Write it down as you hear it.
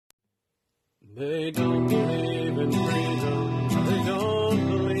They don't believe in freedom, they don't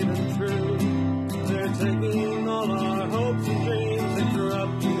believe in truth. They're taking all our hopes and dreams and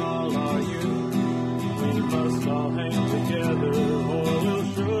corrupting all our youth. We must all hang together or we'll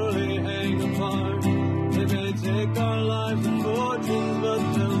surely hang apart. They may take our lives and fortunes,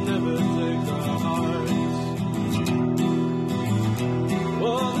 but they'll never take our hearts.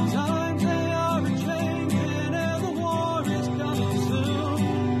 Oh, the times they are a-changing and the war is coming soon.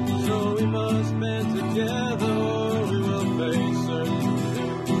 So we must band together or we will face certain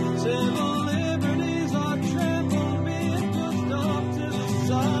doom. Civil liberties are trampled, being pushed off to the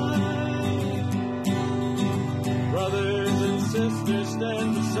side. Brothers and sisters,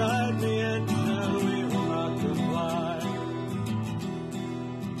 stand beside me and tell we will not comply.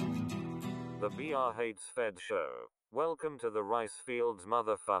 The BR Hates Fed Show. Welcome to the rice fields,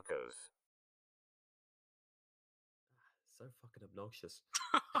 motherfuckers. So fucking obnoxious.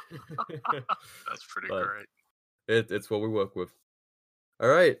 That's pretty But great. It's what we work with.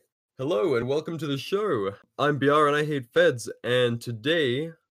 Alright, hello and welcome to the show. I'm BR and I hate feds, and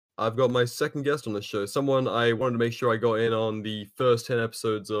today I've got my second guest on the show. Someone I wanted to make sure I got in on the first 10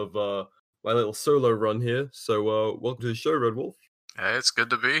 episodes of my little solo run here. So welcome to the show, Red Wolf. Hey, it's good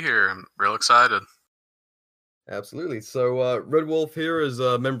to be here. I'm real excited. Absolutely. So Red Wolf here is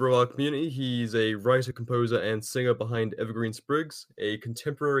a member of our community. He's a writer, composer, and singer behind Evergreen Sprigs, a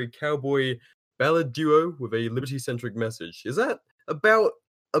contemporary cowboy ballad duo with a liberty-centric message. Is that about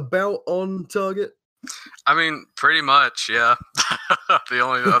on target? I mean, pretty much, yeah. The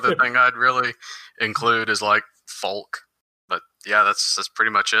only other thing I'd really include is like folk, but yeah, that's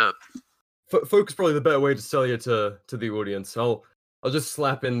pretty much it. Folk is probably the better way to sell you to the audience. I'll just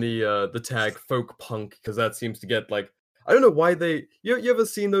slap in the tag folk punk because that seems to get like, I don't know why they you ever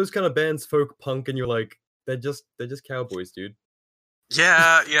seen those kind of bands, folk punk, and you're like, they're just cowboys, dude.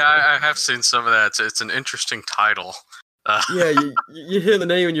 Yeah, I have seen some of that. It's an interesting title. Yeah, you hear the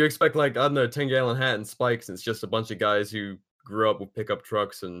name and you expect like, I don't know, 10-gallon hat and spikes, and it's just a bunch of guys who grew up with pickup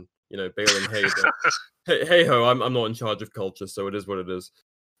trucks and, you know, baling hay. But hey ho, I'm not in charge of culture, so it is what it is.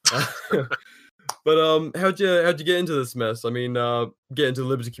 But how'd you get into this mess? I mean, get into the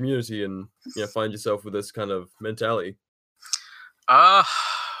liberty community and, you know, find yourself with this kind of mentality. I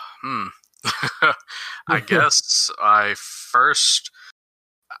guess I first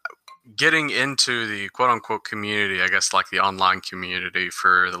getting into the quote-unquote community, I guess like the online community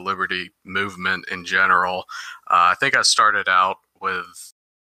for the liberty movement in general. I think I started out with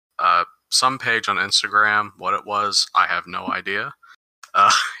some page on Instagram. What it was, I have no idea.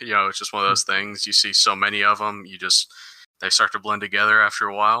 You know, it's just one of those things. You see so many of them, they start to blend together after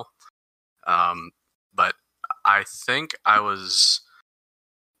a while. But I think I was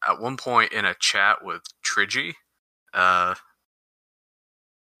at one point in a chat with Trigi, a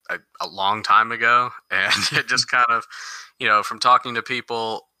long time ago, and it just kind of, you know, from talking to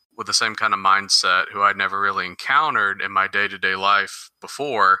people with the same kind of mindset who I'd never really encountered in my day-to-day life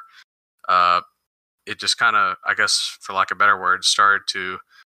before, it just kind of, I guess, for lack of a better word, started to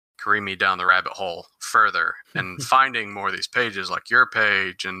carry me down the rabbit hole further and finding more of these pages like your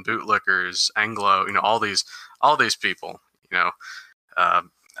page and Bootlickers, Anglo, you know, all these people, you know. I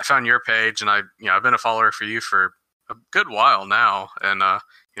found your page and I've been a follower for you for a good while now, and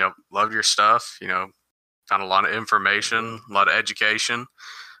you know, loved your stuff, you know, found a lot of information, a lot of education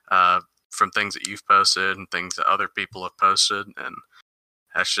from things that you've posted and things that other people have posted, and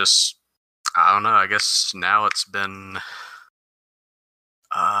that's just, I don't know, I guess now it's been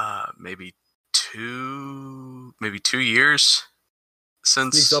maybe 2 years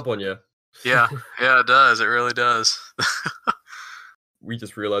since. Sneaks up on you. Yeah, it does. It really does. We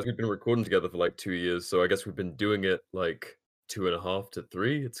just realized we've been recording together for like 2 years, so I guess we've been doing it like 2.5 to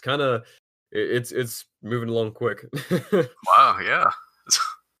 3. It's kind of, it's moving along quick. Wow, yeah.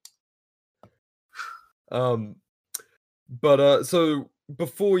 But so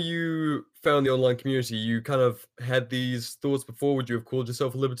before you found the online community, you kind of had these thoughts before. Would you have called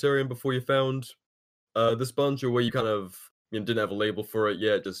yourself a libertarian before you found this bunch, or were you kind of, you know, didn't have a label for it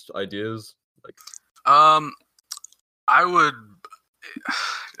yet, just ideas? Like, I would.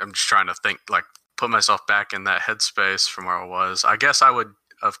 I'm just trying to think, like, put myself back in that headspace from where I was. I guess I would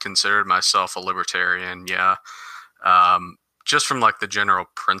have considered myself a libertarian, yeah. Just from like the general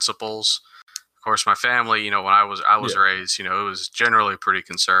principles. Of course, my family, you know, when I was raised, you know, it was generally pretty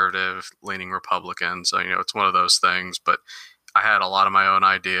conservative, leaning Republican. So, you know, it's one of those things. But I had a lot of my own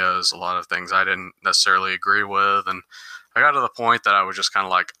ideas, a lot of things I didn't necessarily agree with, and I got to the point that I was just kind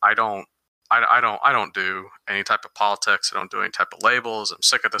of like, I don't do any type of politics. I don't do any type of labels. I'm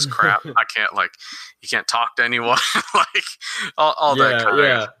sick of this crap. I can't, like, you can't talk to anyone, like all that kind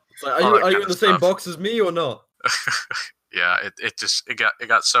of. It's like, are you in the same box as me or not? Yeah, it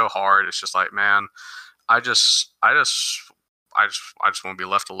got so hard. It's just like, man, I just want to be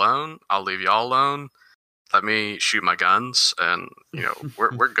left alone. I'll leave y'all alone. Let me shoot my guns, and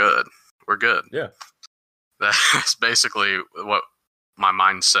we're good. We're good. Yeah, that's basically what my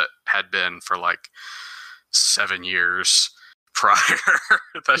mindset had been for like 7 years prior.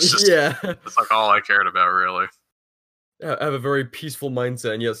 That's like all I cared about, really. Yeah, I have a very peaceful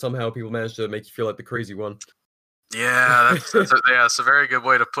mindset, and yet somehow people manage to make you feel like the crazy one. Yeah, it's a very good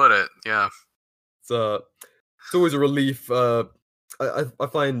way to put it. Yeah, it's always a relief. I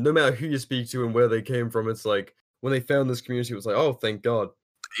find no matter who you speak to and where they came from, it's like when they found this community, it was like, oh, thank God.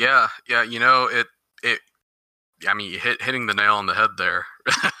 Yeah. I mean, hitting the nail on the head there.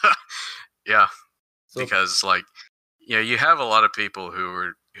 Yeah, because like, you have a lot of people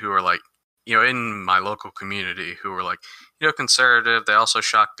who are like, in my local community who were like, conservative. They also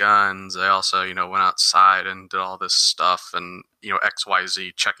shot guns. They also, went outside and did all this stuff and,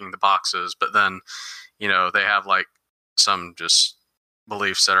 XYZ checking the boxes. But then, they have like some just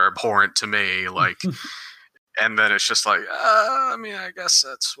beliefs that are abhorrent to me. Like, and then it's just like, I mean, I guess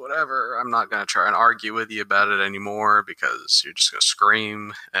that's whatever. I'm not going to try and argue with you about it anymore because you're just going to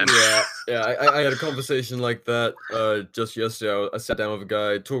scream. And I had a conversation like that just yesterday. I sat down with a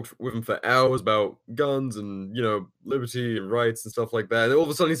guy, talked with him for hours about guns and, liberty and rights and stuff like that. And all of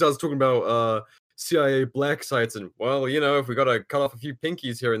a sudden he starts talking about CIA black sites and, well, if we got to cut off a few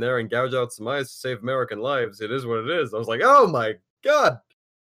pinkies here and there and gouge out some eyes to save American lives, it is what it is. I was like, oh my God.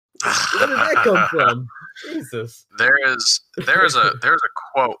 Where did that come from? Jesus. There's a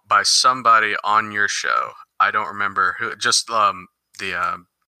quote by somebody on your show. I don't remember who. Just on one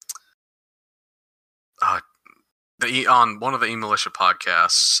of the E-Militia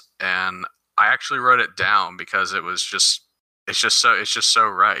podcasts, and I actually wrote it down because it's just so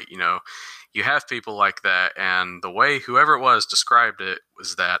right. You have people like that, and the way whoever it was described it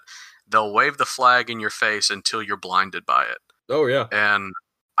was that they'll wave the flag in your face until you're blinded by it. Oh yeah, and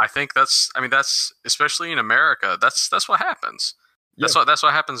I think that's especially in America, that's what happens. That's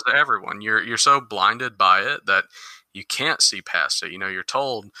what happens to everyone. You're so blinded by it that you can't see past it. You're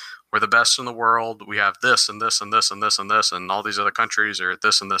told we're the best in the world. We have this and this and this and this and this, and all these other countries are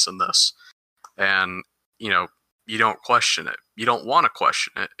this and this and this. And you don't question it. You don't want to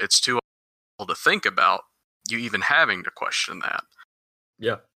question it. It's too old to think about you even having to question that.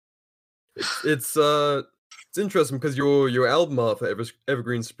 Yeah, it's interesting because your album art for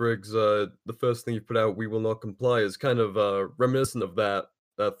Evergreen Sprigs, the first thing you put out, "We Will Not Comply," is kind of reminiscent of that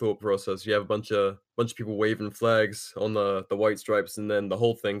thought process. You have a bunch of people waving flags on the white stripes, and then the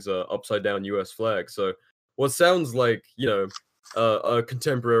whole thing's a upside down U.S. flag. So what sounds like a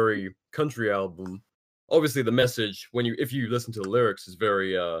contemporary country album. Obviously, the message if you listen to the lyrics is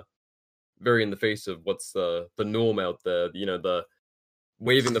very in the face of what's the norm out there. The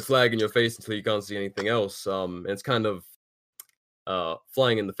waving the flag in your face until you can't see anything else. And it's kind of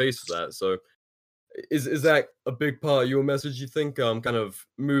flying in the face of that. So is that a big part of your message, you think? Kind of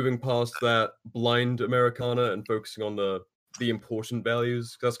moving past that blind Americana and focusing on the important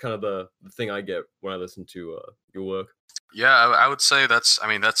values? That's kind of the thing I get when I listen to your work. Yeah, I would say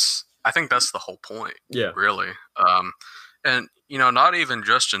I think that's the whole point. Yeah. Really. And, not even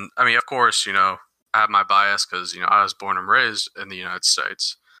just of course, I have my bias because I was born and raised in the United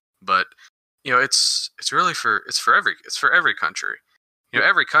States, but it's really for every country.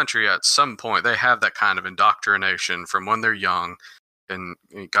 Every country at some point they have that kind of indoctrination from when they're young, and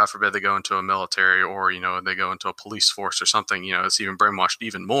God forbid they go into a military or they go into a police force or something. It's even brainwashed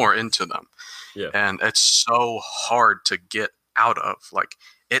even more into them. Yeah, and it's so hard to get out of. Like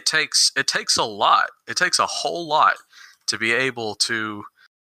it takes a lot. It takes a whole lot to be able to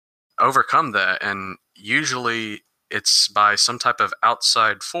overcome that, and usually it's by some type of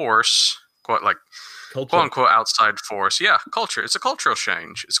outside force, quote unquote outside force. Yeah, culture. It's a cultural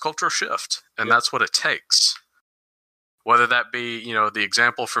change. It's a cultural shift, and that's what it takes. Whether that be the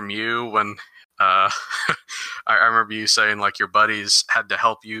example from you when I remember you saying like your buddies had to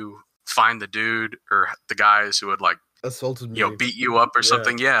help you find the dude or the guys who would like assaulted me, beat you up or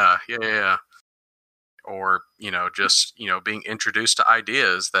something. Yeah. Or just being introduced to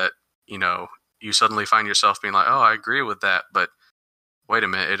ideas that you suddenly find yourself being like, oh, I agree with that, but wait a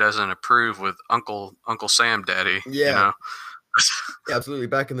minute, it doesn't approve with Uncle Sam Daddy. Yeah, absolutely.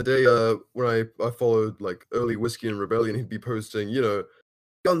 Back in the day, when I followed like early Whiskey and Rebellion, he'd be posting,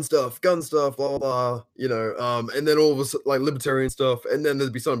 gun stuff, blah blah, and then all of a sudden, like libertarian stuff, and then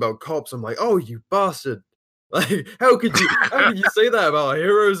there'd be something about cops. I'm like, oh, you bastard! Like, how could you say that about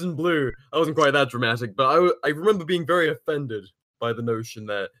Heroes in Blue? I wasn't quite that dramatic, but I remember being very offended by the notion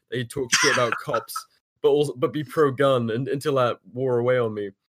that they talk shit about cops, but be pro gun, and until that wore away on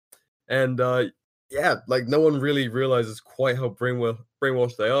me. And yeah, like no one really realizes quite how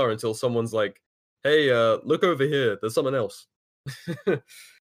brainwashed they are until someone's like, "Hey, look over here. There's something else."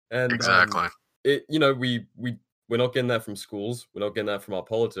 And Exactly. we're not getting that from schools. We're not getting that from our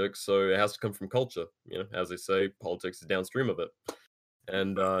politics. So it has to come from culture. As they say, politics is downstream of it.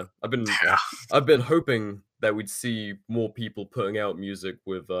 And Yeah. I've been hoping that we'd see more people putting out music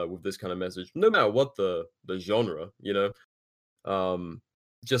with this kind of message, no matter what the genre.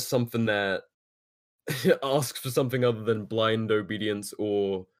 Just something that asks for something other than blind obedience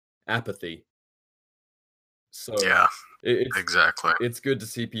or apathy. So Yeah. it's Exactly. it's good to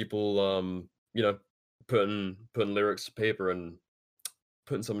see people putting lyrics to paper and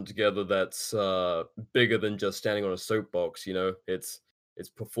putting something together that's bigger than just standing on a soapbox. It's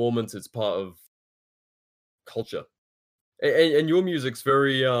performance. It's part of culture. And your music's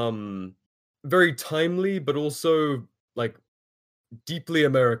very timely, but also like deeply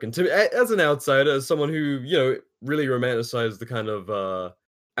American to me as an outsider, as someone who really romanticized the kind of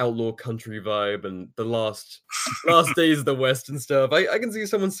outlaw country vibe and the last days of the West and stuff. I can see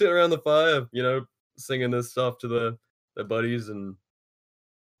someone sitting around the fire, singing this stuff to their buddies, and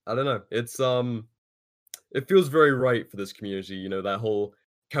I don't know. It feels very right for this community. That whole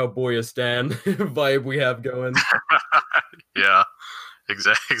cowboyistan vibe we have going. Yeah.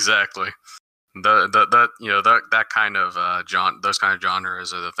 Exactly. That kind of those kind of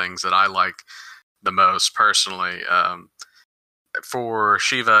genres are the things that I like the most personally. For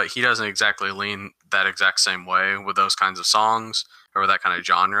Shiva, he doesn't exactly lean that exact same way with those kinds of songs or that kind of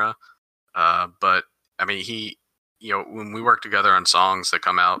genre. But I mean, when we work together on songs that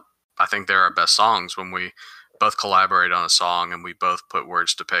come out, I think they're our best songs when we both collaborate on a song and we both put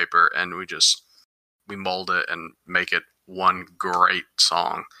words to paper and we mold it and make it one great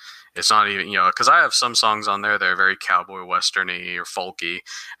song. It's not even, because I have some songs on there that are very cowboy westerny or folky,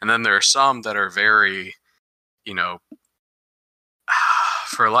 and then there are some that are very,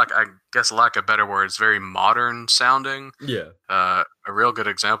 for lack of better words, very modern sounding. Yeah. A real good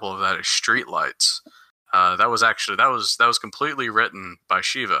example of that is Streetlights. That was completely written by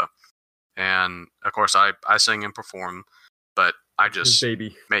Shiva, and of course I sing and perform, but I just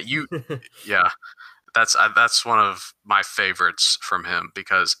baby. man, yeah. That's one of my favorites from him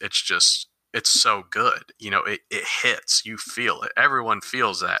because it's so good. It hits. You feel it. Everyone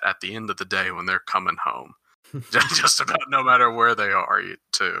feels that at the end of the day when they're coming home. Just about no matter where they are,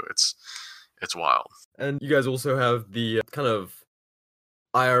 too. It's wild. And you guys also have the kind of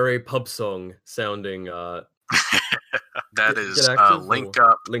IRA pub song sounding. That is Link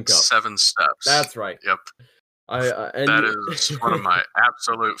Up 7 Steps. That's right. Yep. That is one of my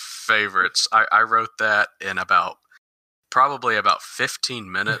absolute favorites. I wrote that in probably about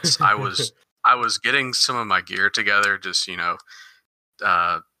 15 minutes. I was getting some of my gear together, just seeing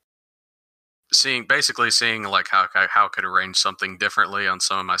like how I could arrange something differently on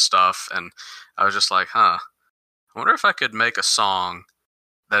some of my stuff, and I was just like, I wonder if I could make a song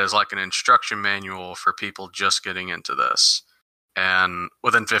that is like an instruction manual for people just getting into this. And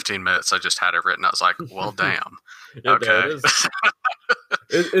within 15 minutes, I just had it written. I was like, well, damn. Yeah, okay. There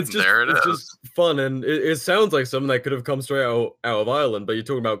it is. It's just fun, and it sounds like something that could have come straight out of Ireland, but you're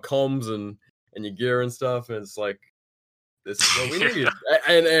talking about comms and your gear and stuff, and it's like, this is what we need.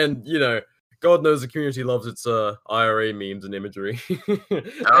 And God knows the community loves its IRA memes and imagery.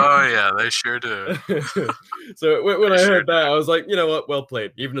 Oh, yeah, they sure do. So when I heard that, I was like, you know what? Well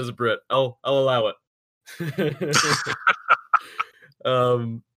played. Even as a Brit, I'll allow it.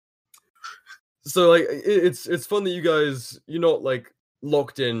 So like it's fun that you guys, you're not like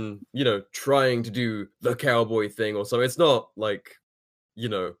locked in, trying to do the cowboy thing or something. It's not like,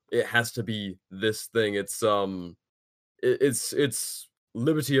 it has to be this thing. It's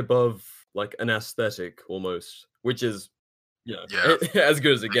liberty above like an aesthetic almost, which is as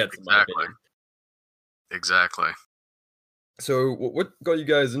good as it gets. Exactly. In my opinion. Exactly. So what got you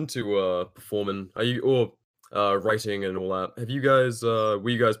guys into performing? Are you writing and all that? Have you guys were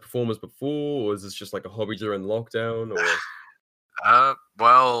you guys performers before, or is this just like a hobby during lockdown? Or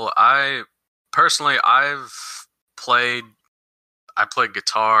well, I personally I played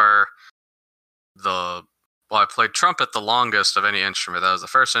guitar I played trumpet the longest of any instrument. That was the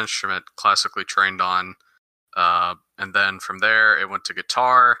first instrument classically trained on. And then from there it went to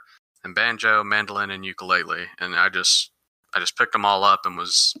guitar and banjo, mandolin, and ukulele. And I just picked them all up and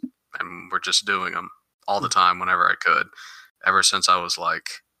we're just doing them all the time whenever I could, ever since I was like,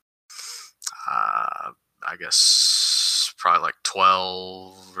 I guess probably like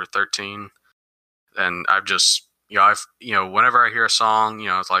 12 or 13. And I've just, whenever I hear a song,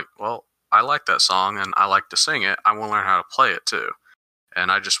 it's like, well, I like that song and I like to sing it. I want to learn how to play it too.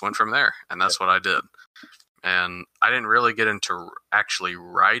 And I just went from there, and that's what I did. And I didn't really get into actually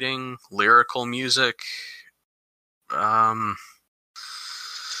writing lyrical music. I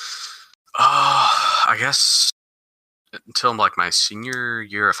guess until like my senior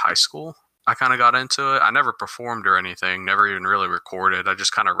year of high school, I kind of got into it. I never performed or anything, never even really recorded. I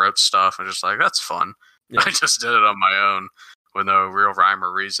just kind of wrote stuff and just like, that's fun. Yeah. I just did it on my own with no real rhyme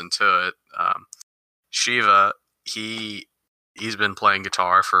or reason to it. Shiva, he's been playing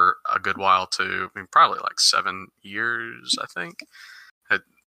guitar for a good while too. I mean, probably like 7 years, I think. A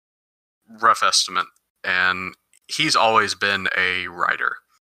rough estimate. And he's always been a writer.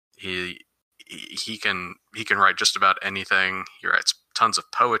 He can write just about anything. He writes tons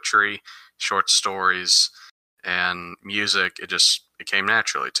of poetry, short stories, and music. It came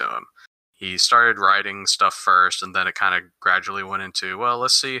naturally to him. He started writing stuff first, and then it kind of gradually went into, well,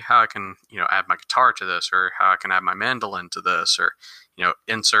 let's see how I can, add my guitar to this, or how I can add my mandolin to this, or,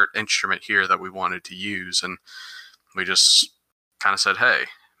 insert instrument here that we wanted to use. And we just kind of said, hey,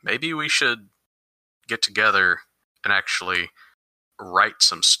 maybe we should get together and actually write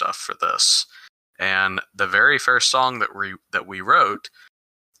some stuff for this. And the very first song that we wrote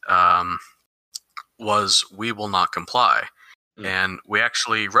was "We Will Not Comply." And we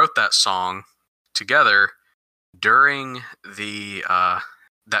actually wrote that song together during the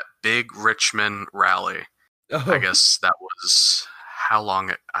that big Richmond rally. Oh. I guess that was how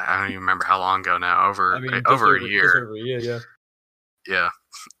long? I don't even remember how long ago now. Over a year. Just over a year, yeah. Yeah,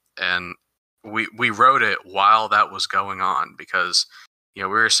 and we wrote it while that was going on because we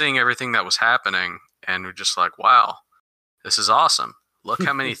were seeing everything that was happening, and we're just like, wow, this is awesome. Look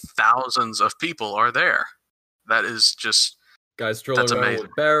how many thousands of people are there. That is just. Guys strolling around amazing.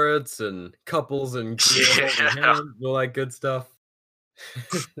 With Barretts and couples and gear and hands, all that good stuff.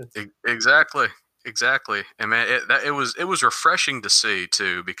 Exactly. And man, it was refreshing to see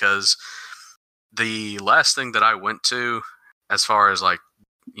too, because the last thing that I went to, as far as like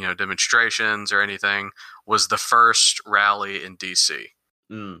demonstrations or anything, was the first rally in DC.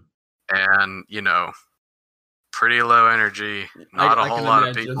 And pretty low energy, not a whole lot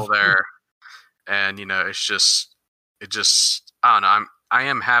of people there, and it just I don't know. I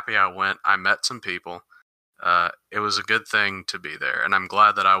am happy I went. I met some people. It was a good thing to be there, and I'm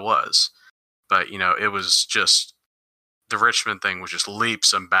glad that I was. But it was just the Richmond thing was just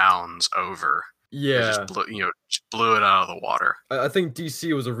leaps and bounds over. Yeah, it just blew it out of the water. I think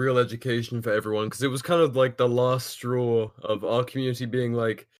DC was a real education for everyone, because it was kind of like the last straw of our community being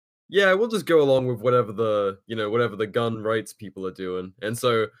like, yeah, we'll just go along with whatever the gun rights people are doing. And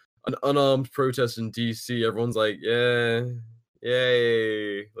so an unarmed protest in DC, everyone's like, yeah,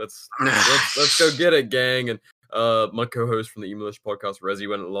 yay, let's go get it, gang. And my co-host from the English podcast, Rezi,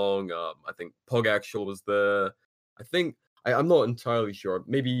 went along. I think Pog Actual was there. I think I'm not entirely sure.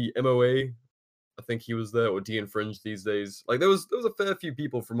 Maybe MOA. I think he was there, or D Infringe these days. Like there was a fair few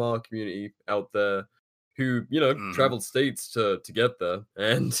people from our community out there who traveled states to get there.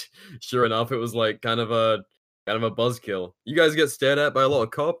 And sure enough, it was like kind of a buzzkill. You guys get stared at by a lot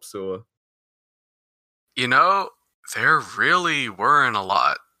of cops, or? There really weren't a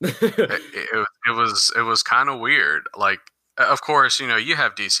lot. it was kind of weird. Like, of course, you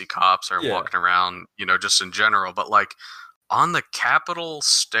have DC cops are walking around, just in general. But like on the Capitol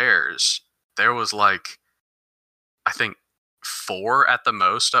stairs, there was like, I think 4 at the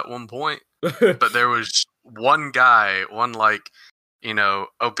most at one point. But there was one guy, obese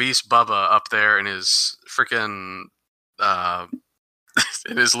Bubba up there in his freaking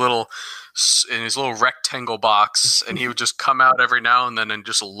in his little rectangle box, and he would just come out every now and then and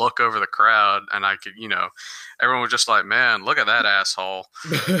just look over the crowd, and I could, everyone was just like, man, look at that asshole.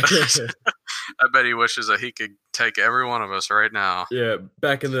 I bet he wishes that he could take every one of us right now. Yeah,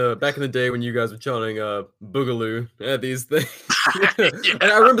 back in the day when you guys were chanting Boogaloo at these things. Yeah.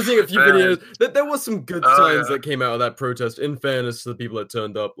 And I remember seeing a few videos that there was some good signs that came out of that protest, in fairness to the people that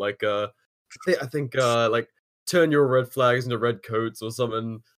turned up. Like I think like turn your red flags into red coats or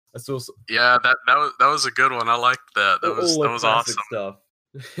something. I saw yeah, that was a good one. I liked that. That was awesome stuff.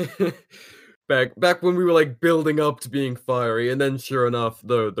 Back when we were like building up to being fiery, and then sure enough,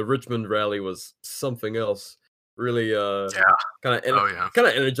 the Richmond rally was something else. Really, kind of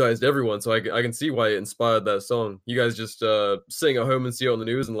energized everyone. So I can see why it inspired that song. You guys just sitting at home and see it on the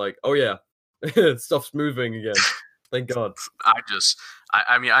news and like, oh yeah, stuff's moving again. Thank God.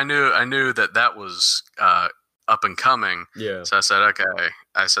 I mean, I knew that was up and coming. Yeah. So I said, okay.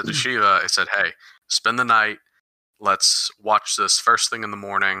 I said to Shiva, I said, hey, spend the night. Let's watch this first thing in the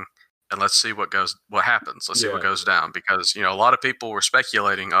morning. and let's see what happens. Let's see what Yeah. goes down, because a lot of people were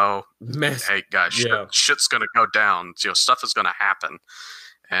speculating, oh, Mess. hey guys, Yeah. shit's gonna go down. Stuff is gonna happen,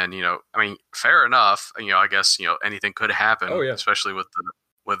 and I mean, fair enough. I guess anything could happen. Oh, yeah. Especially with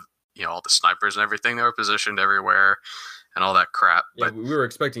all the snipers and everything. They were positioned everywhere and all that crap. Yeah, But we were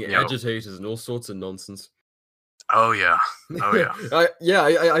expecting agitators and all sorts of nonsense. oh yeah,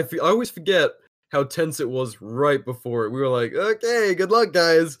 I always forget how tense it was right before it. We were like, okay, good luck,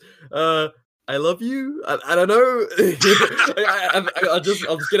 guys. I love you. I don't know. I'll just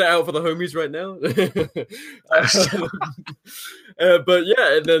get it out for the homies right now. But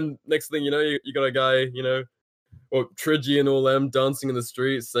yeah, and then next thing you know, you got a guy, or Trigi and all them dancing in the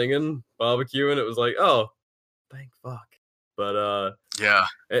street, singing, barbecuing. It was like, oh, thank fuck. But yeah,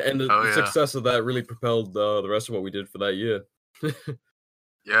 and the success of that really propelled the rest of what we did for that year.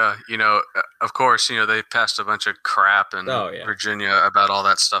 Yeah, of course, they passed a bunch of crap in Virginia about all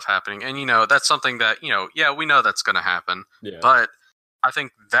that stuff happening. And, that's something that, we know that's going to happen. Yeah. But I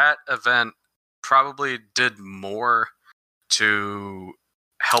think that event probably did more to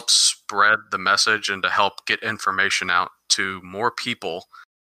help spread the message and to help get information out to more people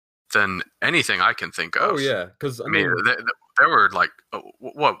than anything I can think of. Oh, yeah. Because, I mean there were like,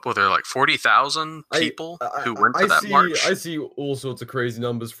 what were there, like 40,000 people who went to that march? I see all sorts of crazy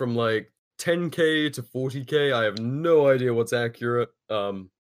numbers from like 10K to 40K. I have no idea what's accurate. I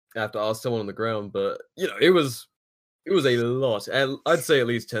have to ask someone on the ground, but it was a lot. I'd say at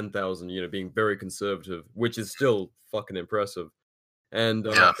least 10,000. Being very conservative, which is still fucking impressive. And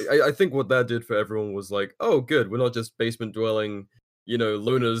I think what that did for everyone was like, oh, good, we're not just basement dwelling,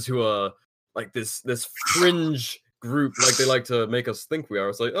 loners who are like this fringe group like they like to make us think we are.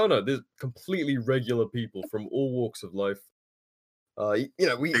 It's like, oh no, there's completely regular people from all walks of life.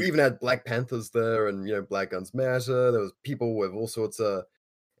 We even had Black Panthers there, and Black Guns Matter. There was people with all sorts of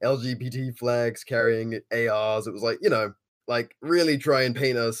LGBT flags carrying ARs. It was like, like really try and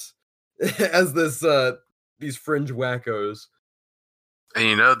paint us as these fringe wackos.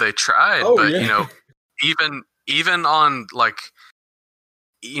 And they tried, but even on like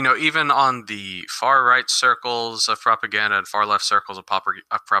even on the far right circles of propaganda and far left circles of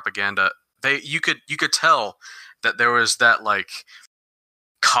propaganda, you could tell that there was that like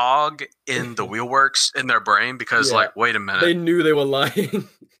cog in the wheelworks in their brain, because like, wait a minute, they knew they were lying.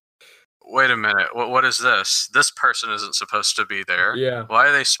 Wait a minute, what is this? This person isn't supposed to be there. Yeah. Why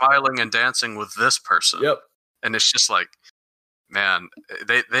are they smiling and dancing with this person? Yep. And it's just like, man,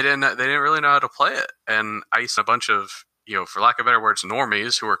 they didn't really know how to play it. And I used a bunch of, for lack of better words,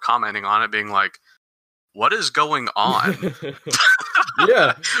 normies who were commenting on it, being like, what is going on?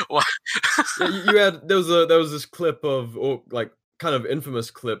 Yeah. You had there was this clip of, or like kind of infamous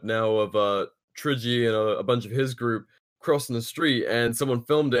clip now of Trigi and a bunch of his group crossing the street, and someone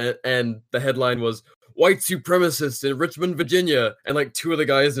filmed it, and the headline was "White Supremacists in Richmond, Virginia," and like two of the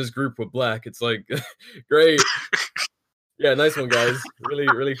guys in his group were black. It's like, great. Yeah, nice one, guys. Really,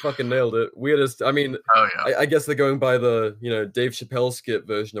 really fucking nailed it. Weirdest. I mean, I guess they're going by the Dave Chappelle skit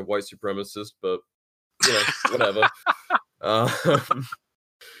version of white supremacist, but whatever.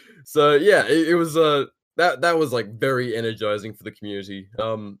 So yeah, it was that was like very energizing for the community.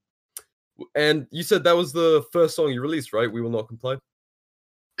 And you said that was the first song you released, right? We Will Not Comply.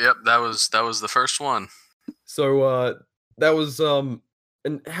 Yep, that was the first one. So that was and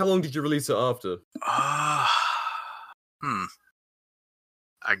how long did you release it after?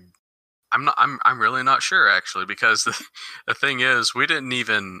 I'm really not sure, actually, because the thing is, we didn't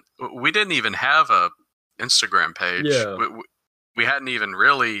even have a Instagram page. Yeah. We hadn't even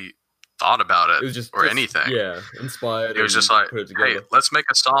really thought about it, just anything. Yeah, inspired. It was just like, hey, let's make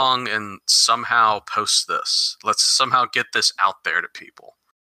a song and somehow post this. Let's somehow get this out there to people.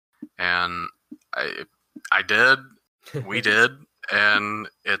 And I did. We did. And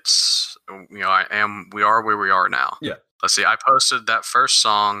it's, we are where we are now. Yeah. Let's see, I posted that first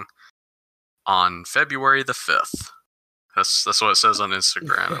song on February the 5th. That's what it says on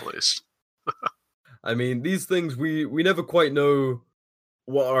Instagram, at least. I mean, these things, we never quite know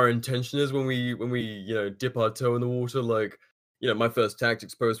what our intention is when we dip our toe in the water. Like, my first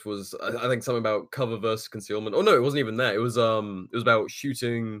tactics post was, I think, something about cover versus concealment. Oh no, it wasn't even that. It was about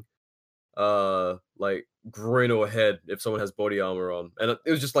shooting like groin or head if someone has body armor on. And it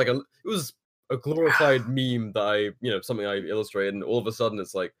was just like it was a glorified meme that I, something I illustrated, and all of a sudden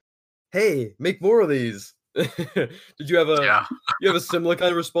it's like, hey, make more of these. Did you have a similar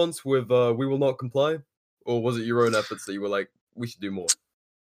kind of response with We Will Not Comply? Or was it your own efforts that you were like, we should do more?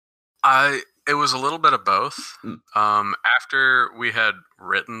 It was a little bit of both. After we had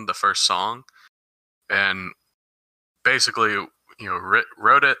written the first song, and basically,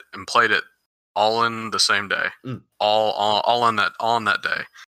 wrote it and played it all in the same day, all on that day,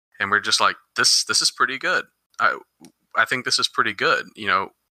 and we're just like, this is pretty good. I think this is pretty good.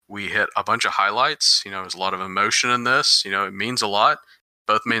 We hit a bunch of highlights. There's a lot of emotion in this. It means a lot.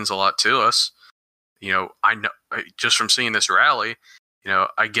 Both means a lot to us. I know just from seeing this rally,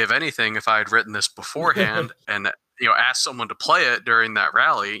 I'd give anything if I had written this beforehand and asked someone to play it during that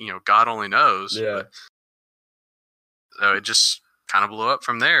rally. God only knows. Yeah. So it just kind of blew up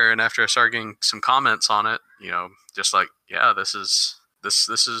from there. And after I started getting some comments on it, just like, yeah, this is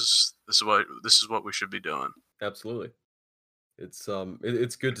what we should be doing. Absolutely.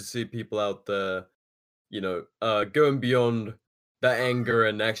 It's good to see people out there, going beyond that anger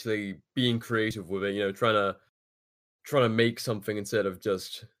and actually being creative with it. Trying to make something instead of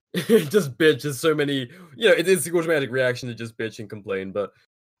just just bitch. There's so many, it's the automatic reaction to just bitch and complain. But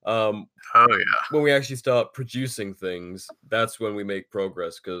oh yeah, when we actually start producing things, that's when we make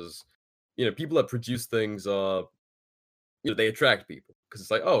progress. Because people that produce things are, they attract people because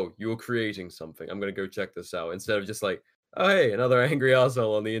it's like, oh, you're creating something. I'm gonna go check this out instead of just like, oh hey, another angry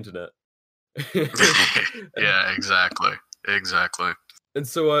asshole on the internet. Yeah, exactly. And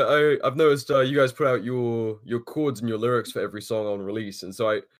so I've noticed you guys put out your chords and your lyrics for every song on release, and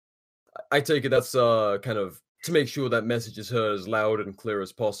so I take it that's kind of to make sure that message is heard as loud and clear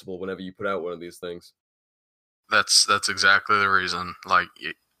as possible whenever you put out one of these things. That's exactly the reason. Like,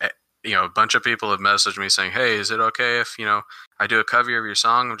 a bunch of people have messaged me saying, "Hey, is it okay if I do a cover of your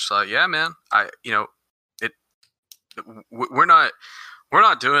song?" I'm just like, "Yeah, man. We're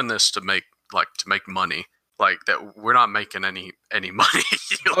not doing this to make money." Like that, we're not making any money.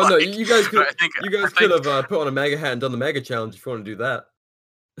 Oh no, you guys could have put on a MAGA hat and done the MAGA challenge if you want to do that.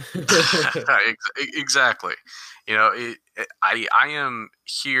 Exactly. I am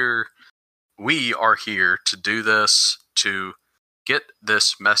here. We are here to do this, to get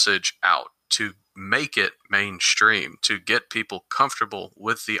this message out, to make it mainstream, to get people comfortable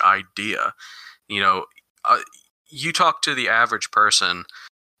with the idea. You talk to the average person,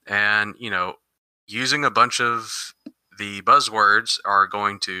 and using a bunch of the buzzwords are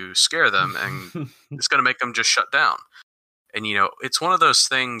going to scare them, and it's going to make them just shut down. And it's one of those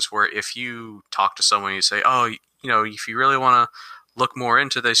things where if you talk to someone, you say, "Oh, if you really want to look more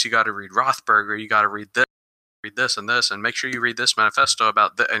into this, you got to read Rothberg, or you got to read this and this, and make sure you read this manifesto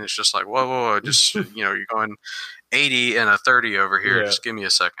about that." And it's just like, whoa, just you're going 80 and a 30 over here. Yeah. Just give me a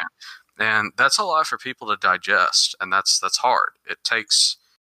second. And that's a lot for people to digest, and that's hard. It takes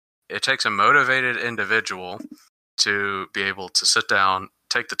a motivated individual to be able to sit down,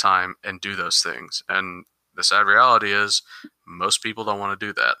 take the time, and do those things. And the sad reality is most people don't want to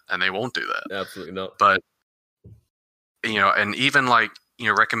do that, and they won't do that. Absolutely not. But, and even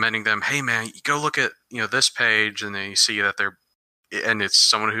recommending them, hey man, you go look at, this page, and then you see that and it's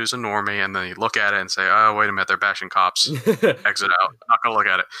someone who's a normie, and then you look at it and say, oh, wait a minute, they're bashing cops. Exit out. Not going to look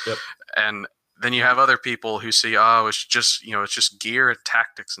at it. Yep. And then you have other people who see, oh, it's just gear and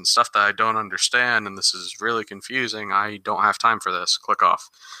tactics and stuff that I don't understand, and this is really confusing. I don't have time for this. Click off.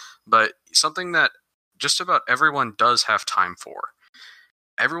 But something that just about everyone does have time for.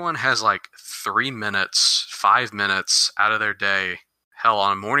 Everyone has 3 minutes, 5 minutes out of their day, hell,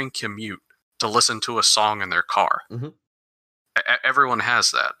 on a morning commute, to listen to a song in their car. Mm-hmm. Everyone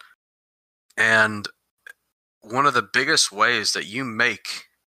has that. And one of the biggest ways that you make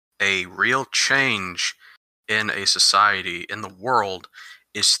a real change in a society, in the world,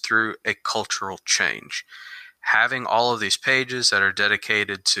 is through a cultural change. Having all of these pages that are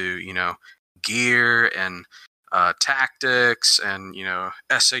dedicated to, gear and tactics and,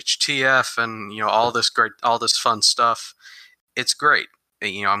 SHTF and, all this fun stuff, it's great.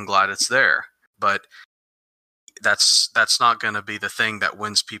 I'm glad it's there. But that's not going to be the thing that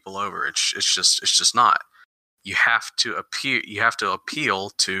wins people over. It's just not. You have to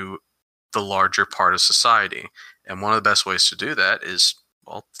appeal to the larger part of society, and one of the best ways to do that is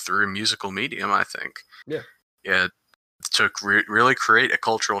through musical medium. I think. Yeah. To really create a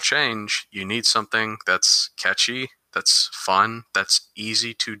cultural change, you need something that's catchy, that's fun, that's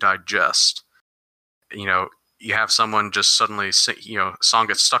easy to digest. You have someone just suddenly sing, a song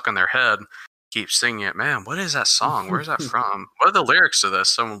gets stuck in their head. Keep singing it, man. What is that song? Where's that from? What are the lyrics to this?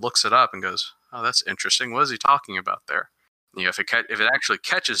 Someone looks it up and goes, "Oh, that's interesting. What is he talking about there?" If it actually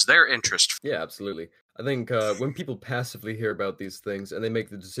catches their interest. Yeah, absolutely. I think when people passively hear about these things and they make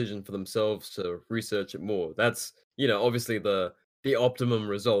the decision for themselves to research it more, that's obviously the optimum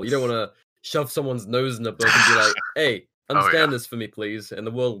result. You don't want to shove someone's nose in a book and be like, "Hey, understand this for me, please," and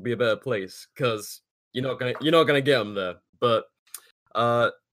the world will be a better place. Because you're not gonna get them there. But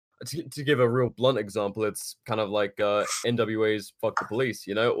to give a real blunt example, it's kind of like NWA's "Fuck the Police."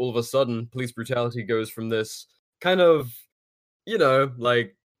 You know, all of a sudden, police brutality goes from this kind of,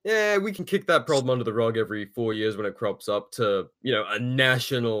 like, yeah, we can kick that problem under the rug every 4 years when it crops up, to a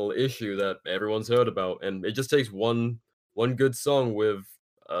national issue that everyone's heard about, and it just takes one good song with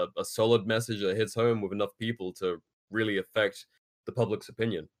a solid message that hits home with enough people to really affect the public's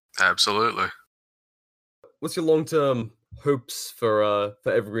opinion. Absolutely. What's your long-term hopes for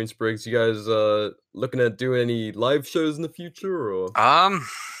Evergreen Sprigs? You guys looking at doing any live shows in the future, or? I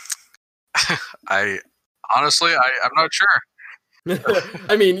honestly, I'm not sure.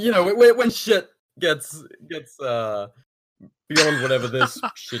 I mean, when shit gets beyond whatever this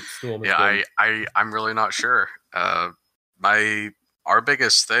shit storm has been. I'm really not sure. Our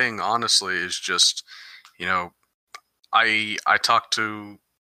biggest thing, honestly, is just, I talk to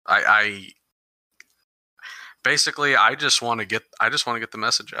basically, I just want to get the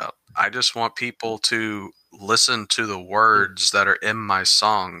message out. I just want people to listen to the words that are in my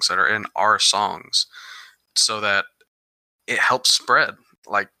songs, that are in our songs, so that it helps spread.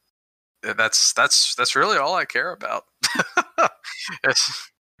 Like, that's really all I care about.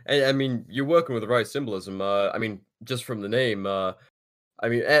 I mean, you're working with the right symbolism. I mean, just from the name, I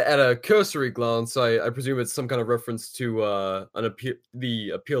mean, at a cursory glance, I presume it's some kind of reference to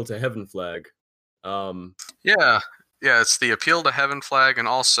the appeal to heaven flag. Yeah, it's the appeal to heaven flag, and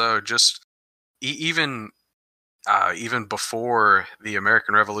also just even before the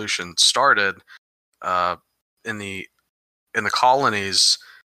American Revolution started, in the colonies,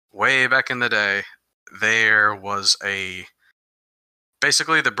 way back in the day, there was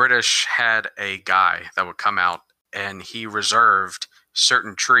basically the British had a guy that would come out, and he reserved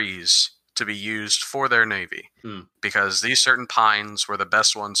certain trees to be used for their navy, because these certain pines were the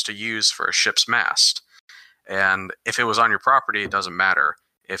best ones to use for a ship's mast. And if it was on your property, it doesn't matter.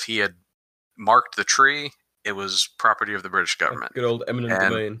 If he had marked the tree, it was property of the British government. Good old eminent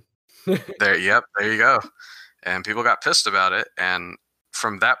domain. there you go. And people got pissed about it. And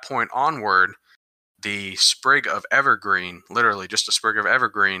from that point onward, the sprig of evergreen, literally just a sprig of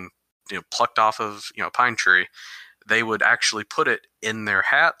evergreen, plucked off of a pine tree, they would actually put it in their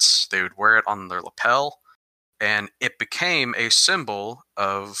hats. They would wear it on their lapel, and it became a symbol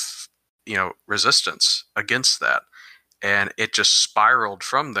of resistance against that. And it just spiraled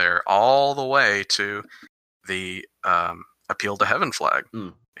from there all the way to the appeal to heaven flag,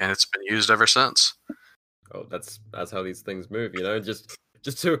 and it's been used ever since. Oh, that's how these things move. Just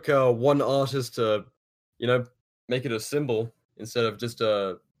took one artist to make it a symbol instead of just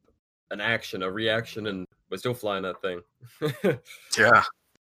an action, a reaction, and we're still flying that thing. Yeah.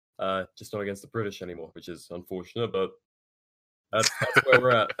 Just not against the British anymore, which is unfortunate, but that's where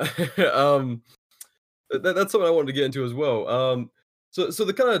we're at. That's something I wanted to get into as well. So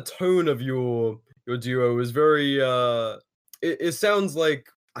the kind of tone of your duo is very. It sounds like,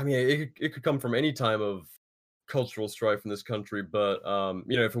 I mean, it could come from any time of cultural strife in this country, but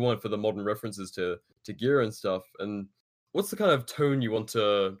if it weren't for the modern references to gear and stuff. And what's the kind of tone you want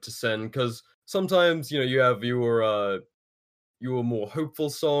to send? Because sometimes you have your more hopeful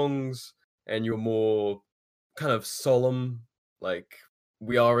songs, and your more kind of solemn, like,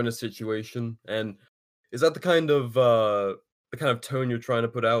 we are in a situation. And is that the kind of tone you're trying to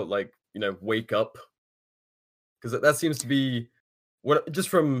put out, like, wake up? Because that seems to be what, just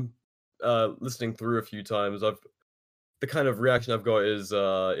from listening through a few times, the kind of reaction I've got is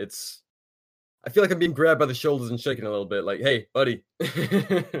I feel like I'm being grabbed by the shoulders and shaken a little bit, like, hey, buddy.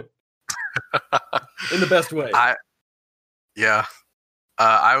 In the best way. I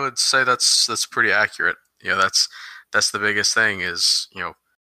would say that's pretty accurate. That's the biggest thing is,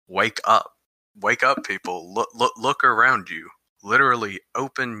 wake up, people. Look around you. Literally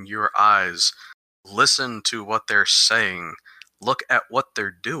open your eyes. Listen to what they're saying. Look at what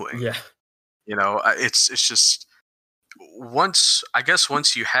they're doing. Yeah. It's just once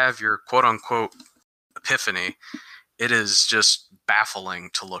you have your quote unquote epiphany, it is just baffling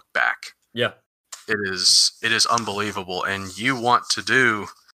to look back. Yeah. It is unbelievable, and you want to do,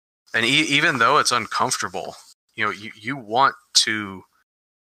 and even though it's uncomfortable, you want to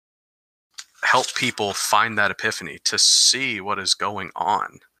help people find that epiphany, to see what is going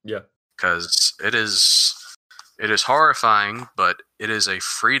on. Yeah. Because it is horrifying, but it is a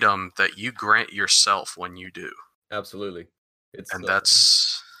freedom that you grant yourself when you do. Absolutely.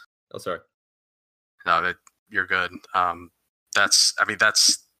 That's. Oh, sorry. No, you're good. That's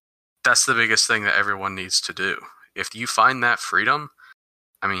the biggest thing that everyone needs to do. If you find that freedom,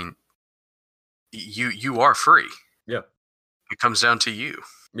 I mean, you are free. Yeah. It comes down to you.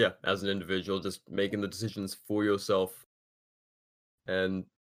 Yeah, as an individual, just making the decisions for yourself. And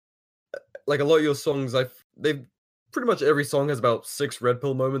like a lot of your songs, they've pretty much every song has about 6 red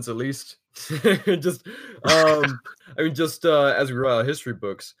pill moments at least. Just I mean, just as we write our history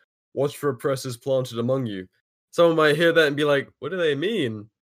books, watch for oppressors planted among you. Someone might hear that and be like, what do they mean?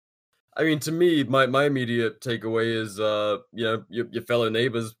 I mean, to me, my immediate takeaway is you know, your fellow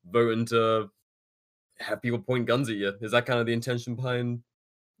neighbors voting to have people point guns at you. Is that kind of the intention behind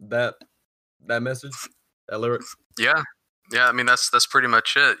that message? That lyric? Yeah, yeah. I mean, that's pretty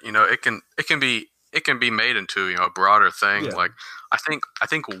much it. You know, it can be made into, you know, a broader thing. Yeah. Like I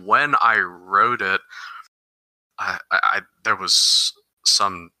think when I wrote it, I there was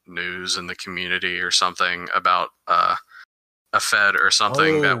some news in the community or something about a Fed or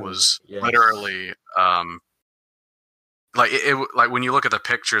something that Oh, was yes. literally like like when you look at the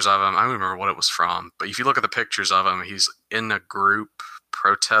pictures of him, I don't remember what it was from, but if you look at the pictures of him, he's in a group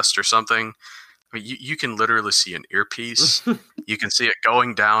protest or something. I mean, you can literally see an earpiece. You can see it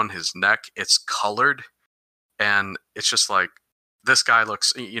going down his neck. It's colored, and it's just like this guy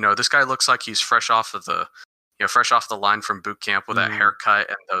looks. You know, this guy looks like he's fresh off of the, you know, fresh off the line from boot camp with that haircut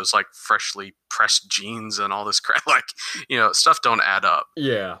and those like freshly pressed jeans and all this crap. Like, you know, stuff don't add up.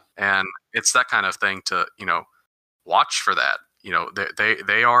 Yeah. And it's that kind of thing to, you know, watch for that. You know,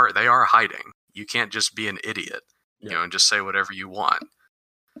 they are hiding. You can't just be an idiot, you know, and just say whatever you want,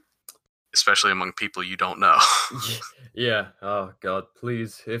 especially among people you don't know. Yeah. Oh God,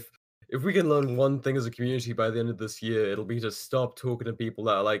 please. If we can learn one thing as a community by the end of this year, it'll be to stop talking to people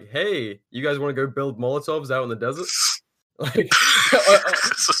that are like, "Hey, you guys want to go build Molotovs out in the desert?" Like,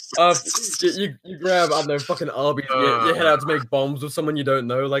 you grab, I don't know, fucking Arby's, you head out to make bombs with someone you don't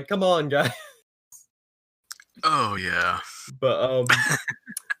know. Like, come on, guys. Oh yeah. But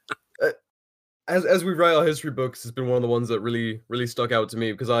as we write our history books, it's been one of the ones that really stuck out to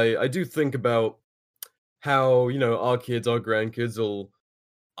me because I do think about how, you know, our kids, our grandkids will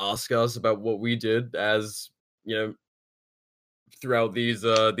ask us about what we did as, you know, throughout these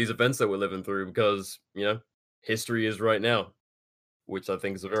events that we're living through because, you know, history is right now, which I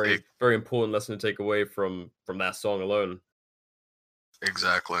think is a very important lesson to take away from that song alone.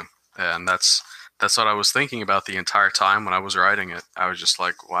 Exactly. And that's what I was thinking about the entire time when I was writing it. I was just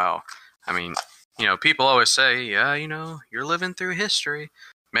like, wow. I mean, you know, people always say, yeah, you know, you're living through history.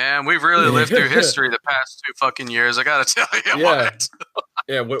 Man, we've really lived through history the past 2 fucking years. I gotta tell you what.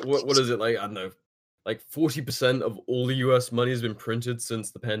 Yeah, what is it, like, I don't know, like 40% of all the US money has been printed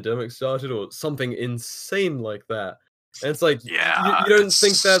since the pandemic started or something insane like that. And it's like, Yeah, you don't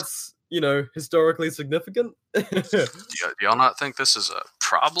think that's, you know, historically significant? Do y'all not think this is a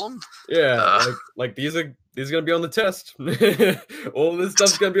problem? Yeah, like these are gonna be on the test. All this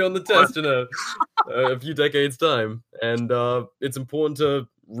stuff's gonna be on the test in a few decades time, and it's important to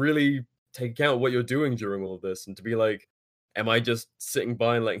really take account of what you're doing during all of this, and to be like, am I just sitting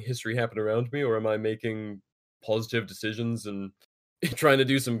by and letting history happen around me, or am I making positive decisions and trying to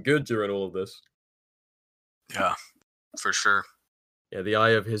do some good during all of this? Yeah, for sure. Yeah, the eye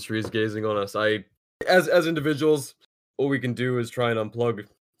of history is gazing on us. As individuals, all we can do is try and unplug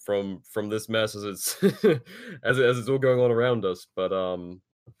from this mess as it's as it's all going on around us. But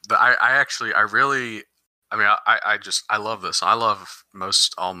I really, I mean, I love this. I love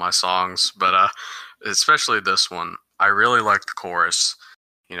most all my songs, but especially this one. I really like the chorus.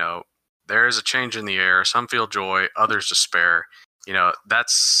 You know, there is a change in the air. Some feel joy, others despair. You know,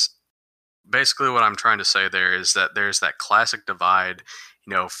 that's basically what I'm trying to say there is that there's that classic divide,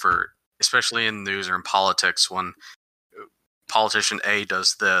 you know, for especially in news or in politics when politician A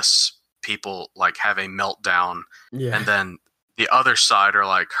does this, people like have a meltdown, and then the other side are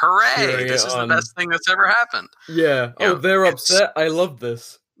like, "Hooray! This is the best thing that's ever happened." Yeah. You know, they're upset. I love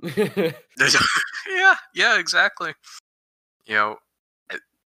this. yeah, exactly. You know,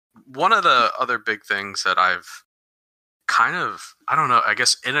 one of the other big things that I've kind of, I don't know, I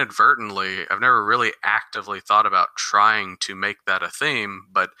guess inadvertently, I've never really actively thought about trying to make that a theme,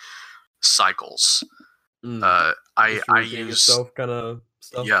 but cycles. I use kind of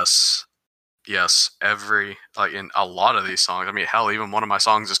stuff. Yes, every, like in a lot of these songs. I mean, hell, even one of my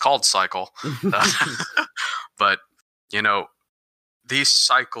songs is called Cycle. But you know, these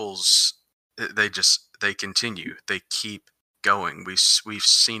cycles, they continue. They keep going. We've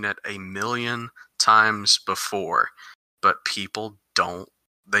seen it a million times before, but people don't.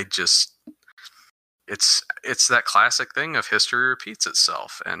 They just, it's that classic thing of history repeats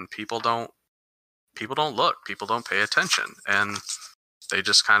itself, and people don't look, people don't pay attention, and they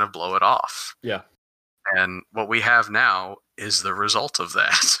just kind of blow it off. Yeah. And what we have now is the result of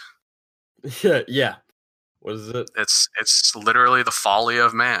that. Yeah. What is it? It's literally the folly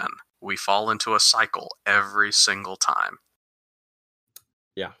of man. We fall into a cycle every single time.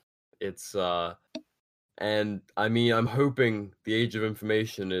 It's and I mean, I'm hoping the Age of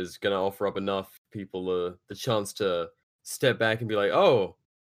Information is gonna offer up enough people the chance to step back and be like, oh,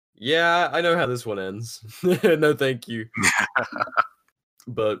 yeah, I know how this one ends. No, thank you.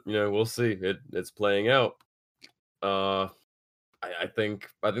 But we'll see. It's playing out. I think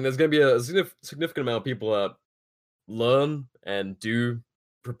there's gonna be a significant amount of people that learn and do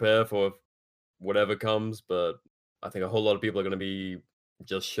prepare for whatever comes, but I think a whole lot of people are gonna be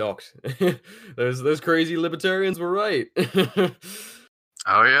just shocked. Those crazy libertarians were right.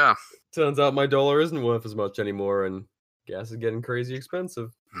 Oh yeah. Turns out my dollar isn't worth as much anymore, and gas is getting crazy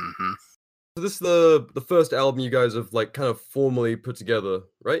expensive. Mm-hmm. So this is the first album you guys have like kind of formally put together,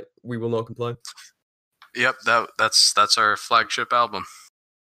 right? We Will Not Comply. Yep, that's our flagship album.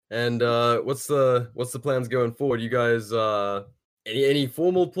 And what's the plans going forward? You guys any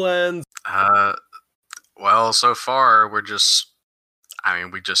formal plans? Well, so far we're just,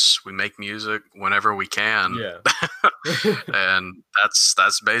 we make music whenever we can. Yeah. And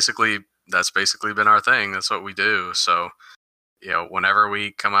that's basically been our thing. That's what we do. So, whenever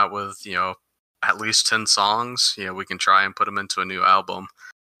we come out with, at least 10 songs, we can try and put them into a new album,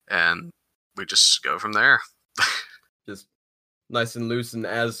 and we just go from there. Just nice and loose, and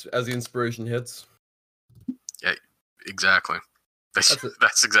as the inspiration hits. Yeah, exactly.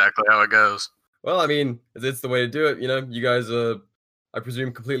 That's exactly how it goes. Well, I mean, it's the way to do it. You guys are, I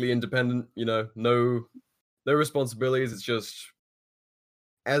presume, completely independent. No responsibilities. It's just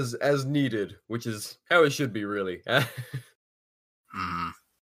as needed, which is how it should be, really. Mm-hmm.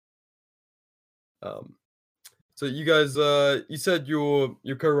 So you guys, you said your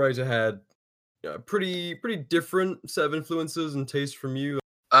co-writer had a pretty different set of influences and tastes from you.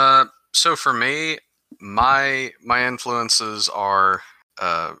 So for me, my influences are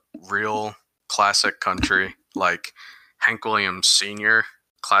real classic country, like Hank Williams Sr.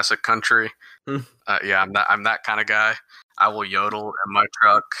 classic country. Yeah, I'm that kind of guy. I will yodel in my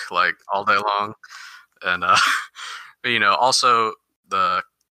truck like all day long, and but, also the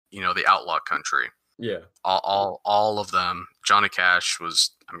Outlaw Country. Yeah, all of them. Johnny Cash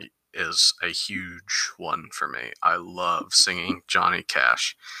is a huge one for me. I love singing Johnny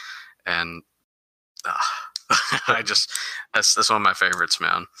Cash, and that's one of my favorites,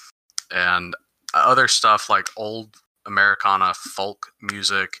 man. And other stuff like old Americana folk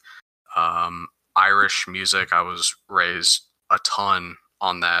music, Irish music. I was raised a ton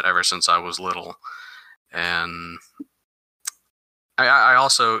on that ever since I was little, and I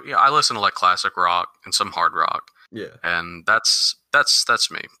also I listen to like classic rock and some hard rock. Yeah, and that's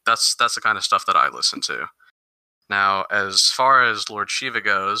me. That's the kind of stuff that I listen to. Now, as far as Lord Shiva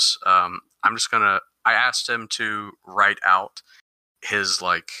goes, I asked him to write out his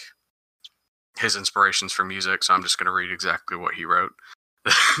inspirations for music, so I'm just gonna read exactly what he wrote.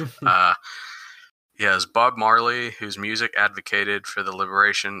 He has Bob Marley, whose music advocated for the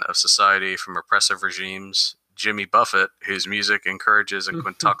liberation of society from oppressive regimes. Jimmy Buffett, whose music encourages a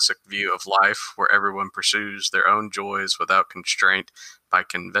quintoxic view of life where everyone pursues their own joys without constraint by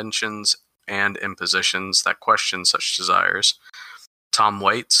conventions and impositions that question such desires. Tom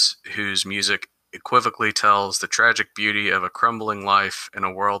Waits, whose music equivocally tells the tragic beauty of a crumbling life in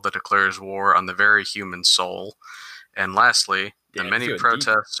a world that declares war on the very human soul. And lastly, the many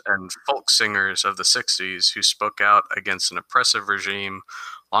protests and folk singers of the 60s who spoke out against an oppressive regime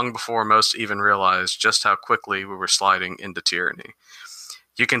long before most even realized just how quickly we were sliding into tyranny.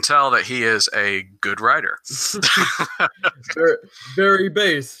 You can tell that he is a good writer. very, very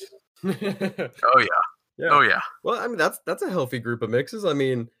bass. Oh yeah. Yeah. Oh yeah. Well, I mean, that's a healthy group of mixes. I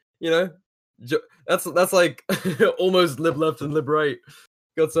mean, that's like almost lib left and lib right.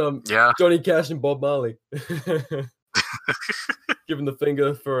 Got some Johnny Cash and Bob Marley. Giving the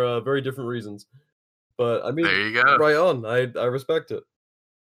finger for very different reasons. But I mean, there you go. Right on. I respect it.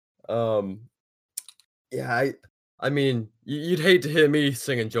 Yeah, I mean, you'd hate to hear me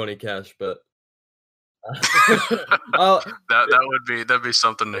singing Johnny Cash, but that'd be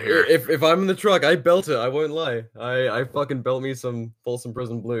something to hear. If I'm in the truck, I belt it. I won't lie. I fucking belt me some Folsom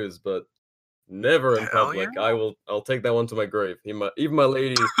Prison Blues, but never in public. Yeah. I'll take that one to my grave. Even my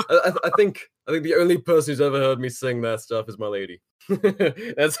lady. I think the only person who's ever heard me sing that stuff is my lady.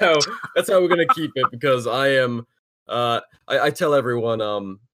 That's how we're gonna keep it, because I am. I tell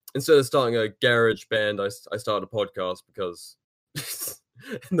everyone instead of starting a garage band, I started a podcast because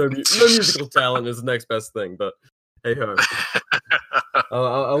no musical talent is the next best thing. But hey ho,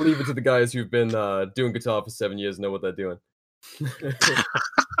 I'll leave it to the guys who've been doing guitar for 7 years and know what they're doing.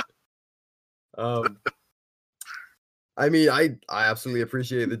 I mean, I absolutely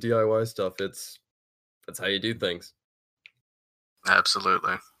appreciate the DIY stuff. That's how you do things.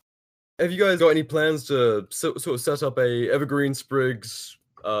 Absolutely. have you guys got any plans to sort of set up a Evergreen Sprigs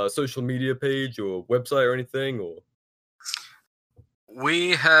social media page or website or anything? Or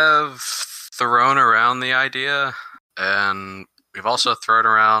We have thrown around the idea, and we've also thrown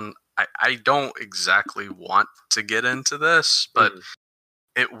around. I don't exactly want to get into this, but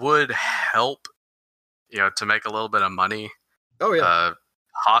it would help, to make a little bit of money. Oh yeah,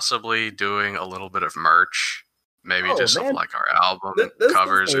 possibly doing a little bit of merch, maybe just man. of like our album There's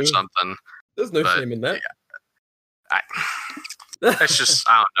covers or no, something. There's no shame in that. It's just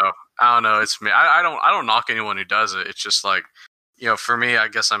I don't know. It's me. I don't knock anyone who does it. It's just like, for me, I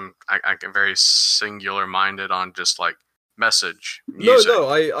guess I get very singular minded on just like message music. No,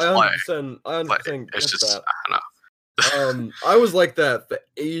 I 100% It's just that. I don't know. I was like that for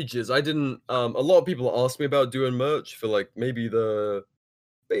ages. I didn't. A lot of people asked me about doing merch for like maybe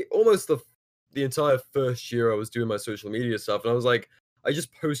almost the entire first year I was doing my social media stuff, and I was like, I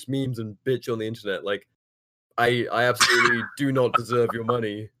just post memes and bitch on the internet. Like, I absolutely do not deserve your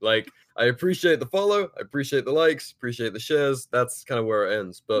money. Like, I appreciate the follow, I appreciate the likes, appreciate the shares. That's kind of where it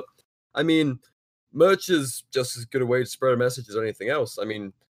ends. But I mean, merch is just as good a way to spread a message as anything else. I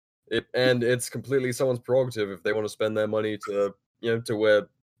mean, it's completely someone's prerogative if they want to spend their money to to wear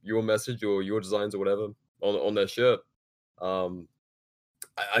your message or your designs or whatever on their shirt.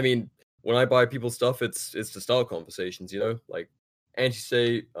 I mean, when I buy people's stuff, it's to start conversations, like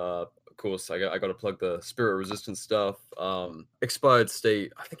Anti-State, of course, I got to plug the Spirit Resistance stuff. Expired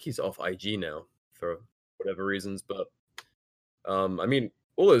State, I think he's off IG now for whatever reasons, but I mean,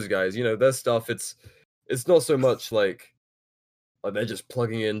 all those guys, their stuff, it's not so much like they're just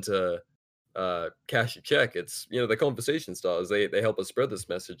plugging into cash a check. It's the conversation starters. They help us spread this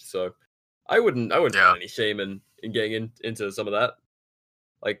message. So I wouldn't have any shame in getting into some of that.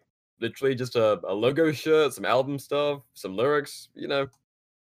 Like, literally just a logo shirt, some album stuff, some lyrics,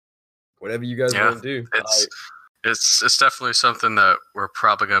 whatever you guys want to do. It's definitely something that we're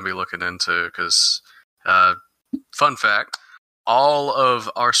probably going to be looking into because, fun fact, all of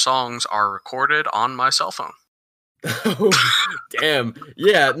our songs are recorded on my cell phone. Oh, damn.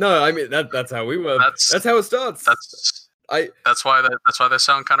 Yeah, no, I mean that's how we were. That's how it starts. That's why they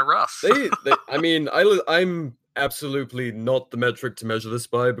sound kind of rough. I mean, I'm absolutely not the metric to measure this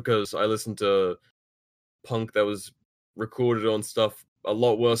by because I listen to punk that was recorded on stuff a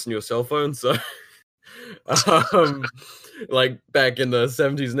lot worse than your cell phone. So, like back in the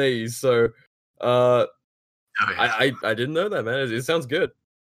 70s and 80s. So, I didn't know that, man. It sounds good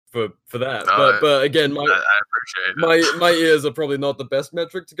for that. But again, I appreciate it. my ears are probably not the best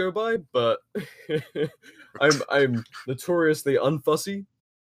metric to go by, but I'm notoriously unfussy.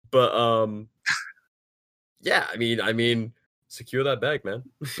 But yeah, I mean, secure that bag, man.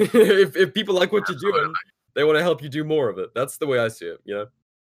 if people like what you're doing, they want to help you do more of it. That's the way I see it. Yeah,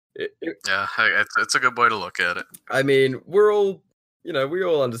 it's a good way to look at it. I mean, we're all, we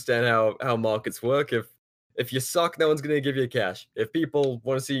all understand how markets work. If you suck, no one's gonna give you cash. If people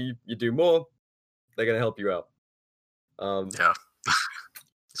want to see you do more, they're gonna help you out. Yeah.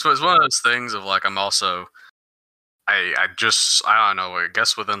 So it's one of those things of like I'm also, I don't know. I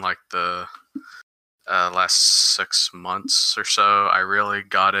guess within like the last 6 months or so, I really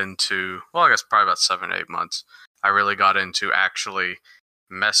got into. Well, I guess probably about 7 8 months. I really got into actually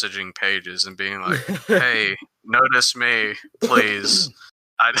messaging pages and being like, "Hey, notice me, please."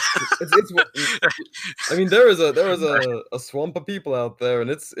 I mean, there is a swamp of people out there, and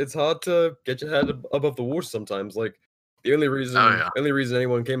it's hard to get your head above the water sometimes. Like the only reason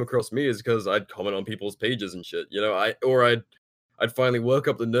anyone came across me is because I'd comment on people's pages and shit. I'd finally work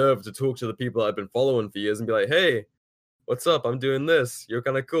up the nerve to talk to the people I've been following for years and be like, "Hey, what's up? I'm doing this. You're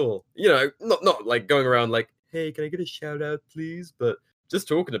kind of cool." Not like going around like, "Hey, can I get a shout out, please?" But just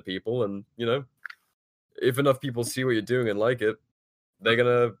talking to people, and if enough people see what you're doing and like it, they're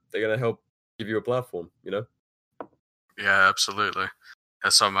gonna help give you a platform. Yeah, absolutely.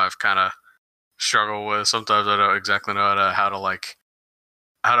 That's something I've kind of struggled with. Sometimes I don't exactly know how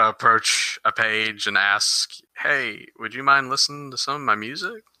to approach a page and ask, "Hey, would you mind listening to some of my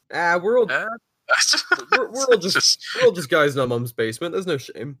music?" We're all just guys in our mum's basement. There's no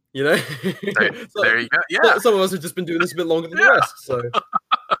shame, There you go. Yeah, some of us have just been doing this a bit longer than the rest.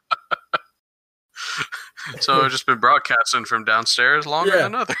 So I've just been broadcasting from downstairs longer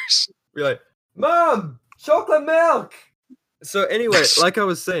than others. We're like, "Mom, chocolate milk." So anyway, like I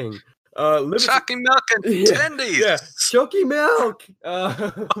was saying, Chalky milk and tendies. Yeah, chalky milk.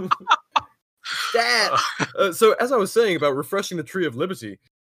 Dad. So as I was saying about refreshing the tree of liberty,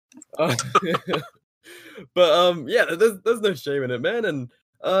 but yeah, there's no shame in it, man. And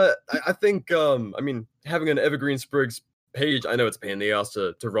I think I mean, having an Evergreen Sprigs page, I know it's a pain in the ass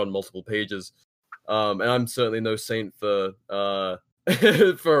to run multiple pages. And I'm certainly no saint for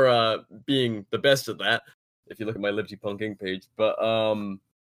for being the best at that. If you look at my Liberty Punk Inc. page, but I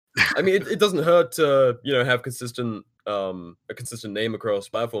mean, it doesn't hurt to have a consistent name across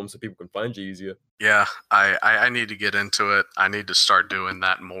platforms so people can find you easier. Yeah, I need to get into it. I need to start doing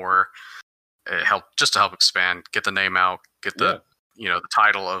that more. Just to help expand, get the name out, get the the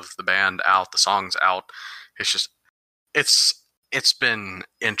title of the band out, the songs out. It's just it's been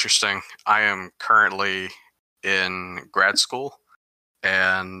interesting. I am currently in grad school,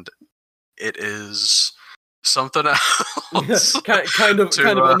 and it is something else. kind of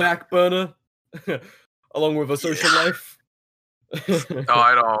a Mac burner, along with a social life. No,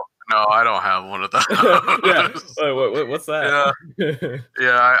 I don't have one of those. Yeah. Wait, what's that?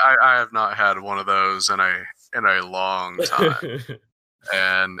 Yeah, I have not had one of those in a long time,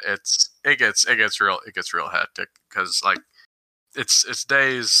 and it gets real hectic because like it's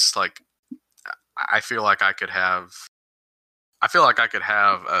days like I feel like I could have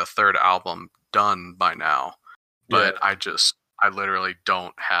a third album done by now, but I literally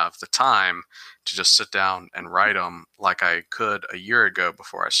don't have the time to just sit down and write them like I could a year ago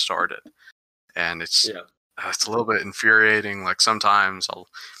before I started. And it's a little bit infuriating. Like sometimes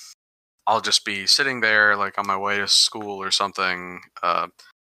I'll just be sitting there like on my way to school or something,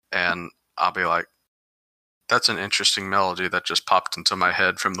 and I'll be like, that's an interesting melody that just popped into my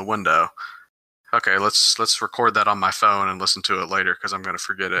head from the window. Okay, let's record that on my phone and listen to it later because I'm going to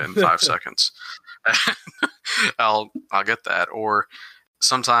forget it in 5 seconds. I'll get that. Or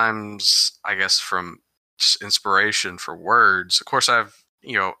sometimes I guess from just inspiration for words. Of course, I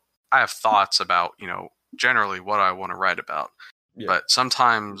have thoughts about generally what I want to write about. Yeah. But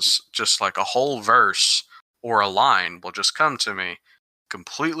sometimes just like a whole verse or a line will just come to me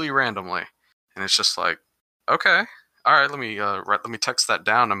completely randomly, and it's just like, okay, all right, let me text that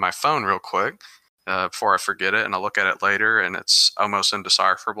down on my phone real quick. Before I forget it, and I'll look at it later, and it's almost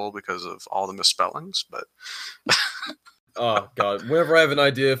indecipherable because of all the misspellings. But oh god, whenever I have an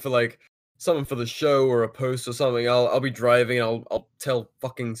idea for like something for the show or a post or something, I'll be driving and I'll tell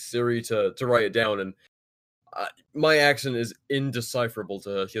fucking Siri to write it down, and my accent is indecipherable to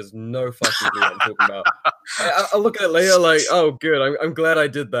her. She has no fucking clue what I'm talking about. I'll look at it later like, oh good, I'm glad I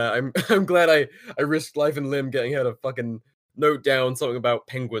did that. I'm glad I risked life and limb getting her to fucking note down something about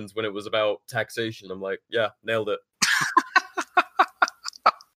penguins when it was about taxation. I'm like, yeah, nailed it.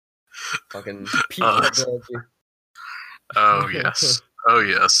 Fucking peak technology. Oh yes. Oh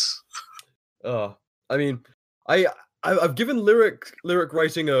yes. I mean, I've given lyric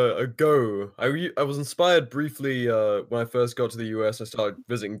writing a go. I was inspired briefly when I first got to the US. I started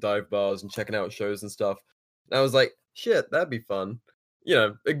visiting dive bars and checking out shows and stuff. And I was like, shit, that'd be fun.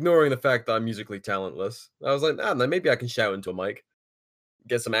 Ignoring the fact that I'm musically talentless. I was like, maybe I can shout into a mic,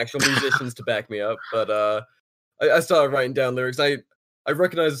 get some actual musicians to back me up. But I started writing down lyrics. I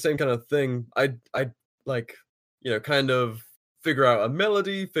recognize the same kind of thing. I like kind of figure out a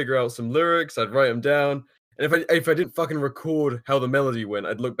melody, figure out some lyrics. I'd write them down, and if I didn't fucking record how the melody went,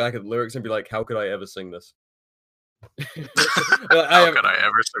 I'd look back at the lyrics and be like, how could I ever sing this? How could I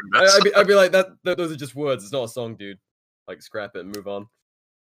ever sing this? I'd be like, that those are just words. It's not a song, dude. Like, scrap it and move on.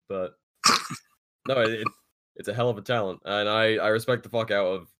 But no, it's a hell of a talent, and I respect the fuck out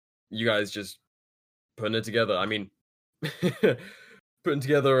of you guys just putting it together. I mean, putting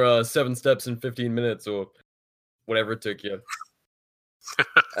together 7 steps in 15 minutes or whatever it took you.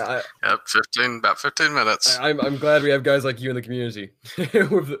 Yep, about 15 minutes. I'm glad we have guys like you in the community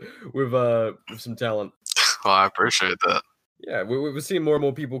with some talent. Well, I appreciate that. Yeah, we're seeing more and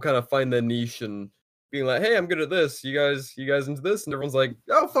more people kind of find their niche and being like, "Hey, I'm good at this. You guys into this?" And everyone's like,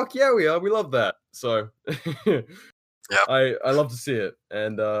 "Oh, fuck yeah, we are. We love that." So, yeah, I love to see it,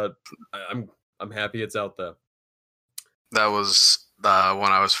 and I'm happy it's out there. That was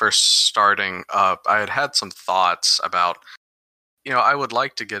when I was first starting up. I had some thoughts about, I would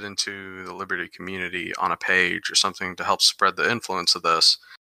like to get into the Liberty community on a page or something to help spread the influence of this.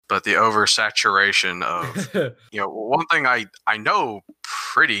 But the oversaturation of, one thing I know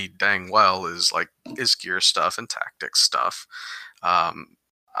pretty dang well is gear stuff and tactics stuff.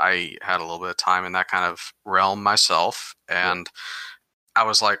 I had a little bit of time in that kind of realm myself, and I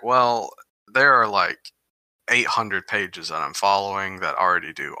was like, well, there are like 800 pages that I'm following that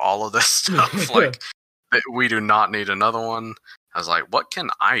already do all of this stuff. Like, we do not need another one. I was like, what can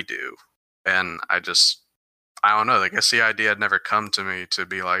I do? And I don't know. I guess the idea had never come to me to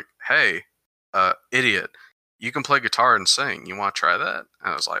be like, hey, idiot, you can play guitar and sing. You want to try that?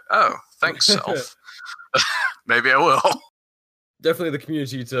 And I was like, oh, thanks, self. Maybe I will. Definitely the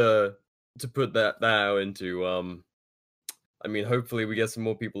community to put that out into. I mean, hopefully we get some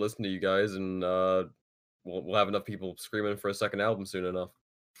more people listening to you guys, and we'll have enough people screaming for a second album soon enough.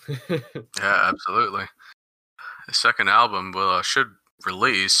 Yeah, absolutely. The second album should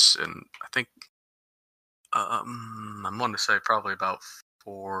release in, I think, I'm going to say probably about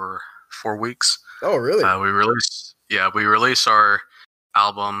 4 weeks. Oh, really? We release our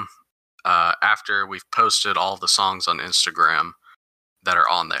album after we've posted all the songs on Instagram that are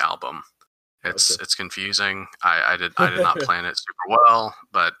on the album. It's confusing. I did not plan it super well,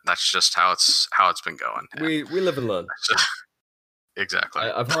 but that's just how it's been going. We live and learn. Exactly.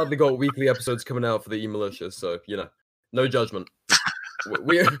 I've hardly got weekly episodes coming out for the E-Militia, so no judgment.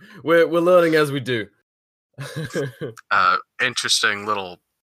 we're learning as we do. Interesting little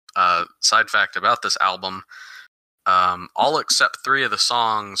side fact about this album. All except 3 of the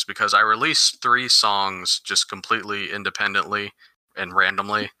songs, because I released 3 songs just completely independently and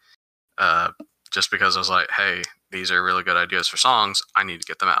randomly, just because I was like, hey, these are really good ideas for songs, I need to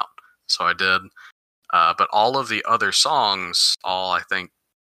get them out. So I did. But all of the other songs, I think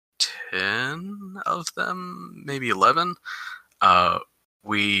 10 of them, maybe 11,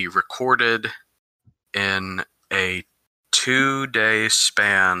 we recorded in a 2-day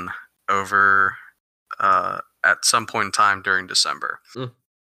span over at some point in time during December.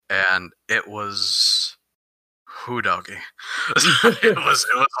 And it was doggy. it was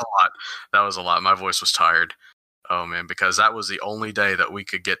a lot. That was a lot. My voice was tired. Oh man, because that was the only day that we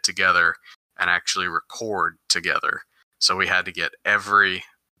could get together and actually record together. So we had to get every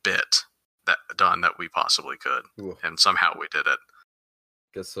bit done that we possibly could. Ooh. And somehow we did it.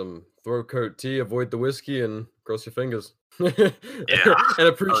 Get some throat coat tea, avoid the whiskey, and cross your fingers. Yeah. And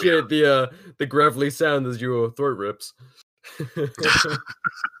appreciate the gravelly sound as your throat rips.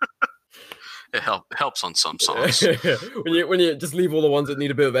 It helps on some songs. when you just leave all the ones that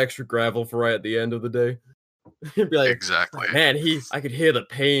need a bit of extra gravel for right at the end of the day. You'd be like, exactly. Man, I could hear the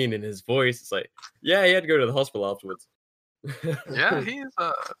pain in his voice. It's like, yeah, he had to go to the hospital afterwards. Yeah, he's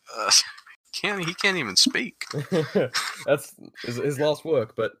he can't even speak. That's his last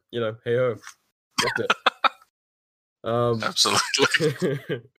work, but hey ho, it.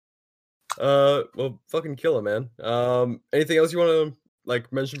 Absolutely. Well, fucking killer, man. Anything else you want to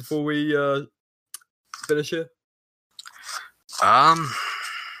mention before we finish here?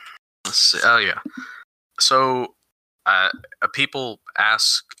 Let's see. Oh yeah. So, people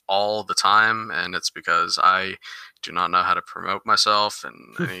ask all the time, and it's because I do not know how to promote myself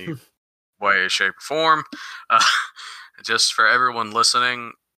in any way, shape, or form. Just for everyone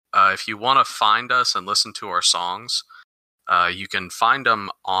listening, if you want to find us and listen to our songs, you can find them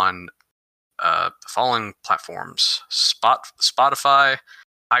on the following platforms: Spotify,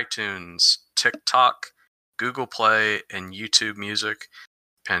 iTunes, TikTok, Google Play, and YouTube Music,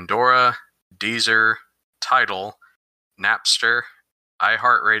 Pandora, Deezer, Tidal, Napster,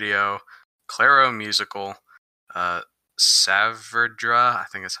 iHeartRadio, Claro Musical, Savardra, I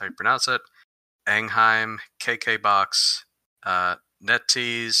think that's how you pronounce it, Angheim, KKBox,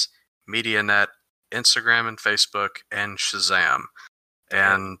 NetTease, MediaNet, Instagram and Facebook, and Shazam.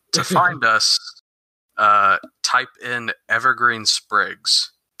 And to find us, type in Evergreen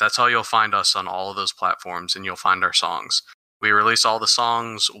Sprigs. That's how you'll find us on all of those platforms, and you'll find our songs. We release all the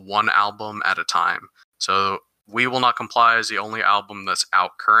songs one album at a time. So We Will Not Comply is the only album that's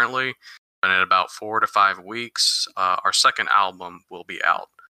out currently. And in about 4 to 5 weeks, our second album will be out.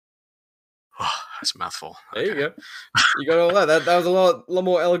 Oh, that's a mouthful. There you go. You got all that. That was a lot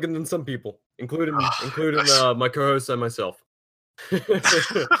more elegant than some people, including my co-host and myself.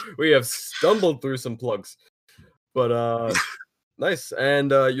 We have stumbled through some plugs. But nice. And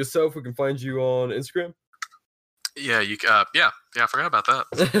yourself, we can find you on Instagram. Yeah, I forgot about that.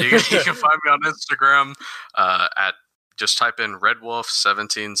 You can find me on Instagram at just type in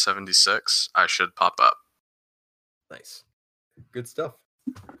RedWolf1776. I should pop up. Nice, good stuff.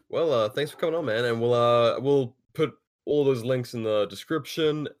 Well, thanks for coming on, man, and we'll put all those links in the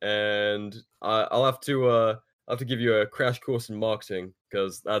description, and I'll have to give you a crash course in marketing,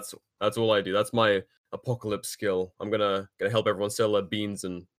 because that's all I do. That's my apocalypse skill. I'm gonna help everyone sell their beans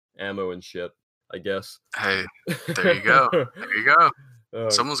and ammo and shit, I guess. Hey, there you go. There you go.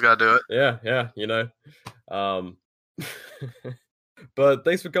 Someone's got to do it. Yeah. But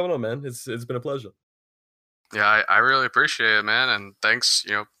thanks for coming on, man. It's been a pleasure. Yeah, I really appreciate it, man. And thanks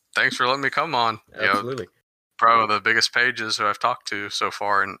for letting me come on. Absolutely. Probably the biggest pages who I've talked to so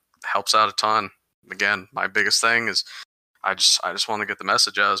far, and helps out a ton. Again, my biggest thing is I just want to get the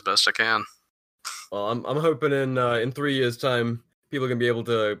message out as best I can. Well, I'm hoping in 3 years' time, people are gonna be able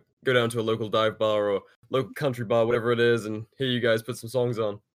to go down to a local dive bar or local country bar, whatever it is, and hear you guys put some songs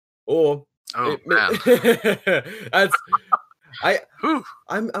on. Or man, Whew,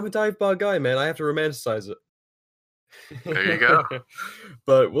 I'm a dive bar guy, man. I have to romanticize it. there you go.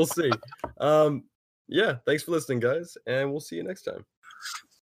 But we'll see. Yeah, thanks for listening, guys, and we'll see you next time.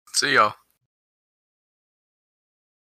 See y'all.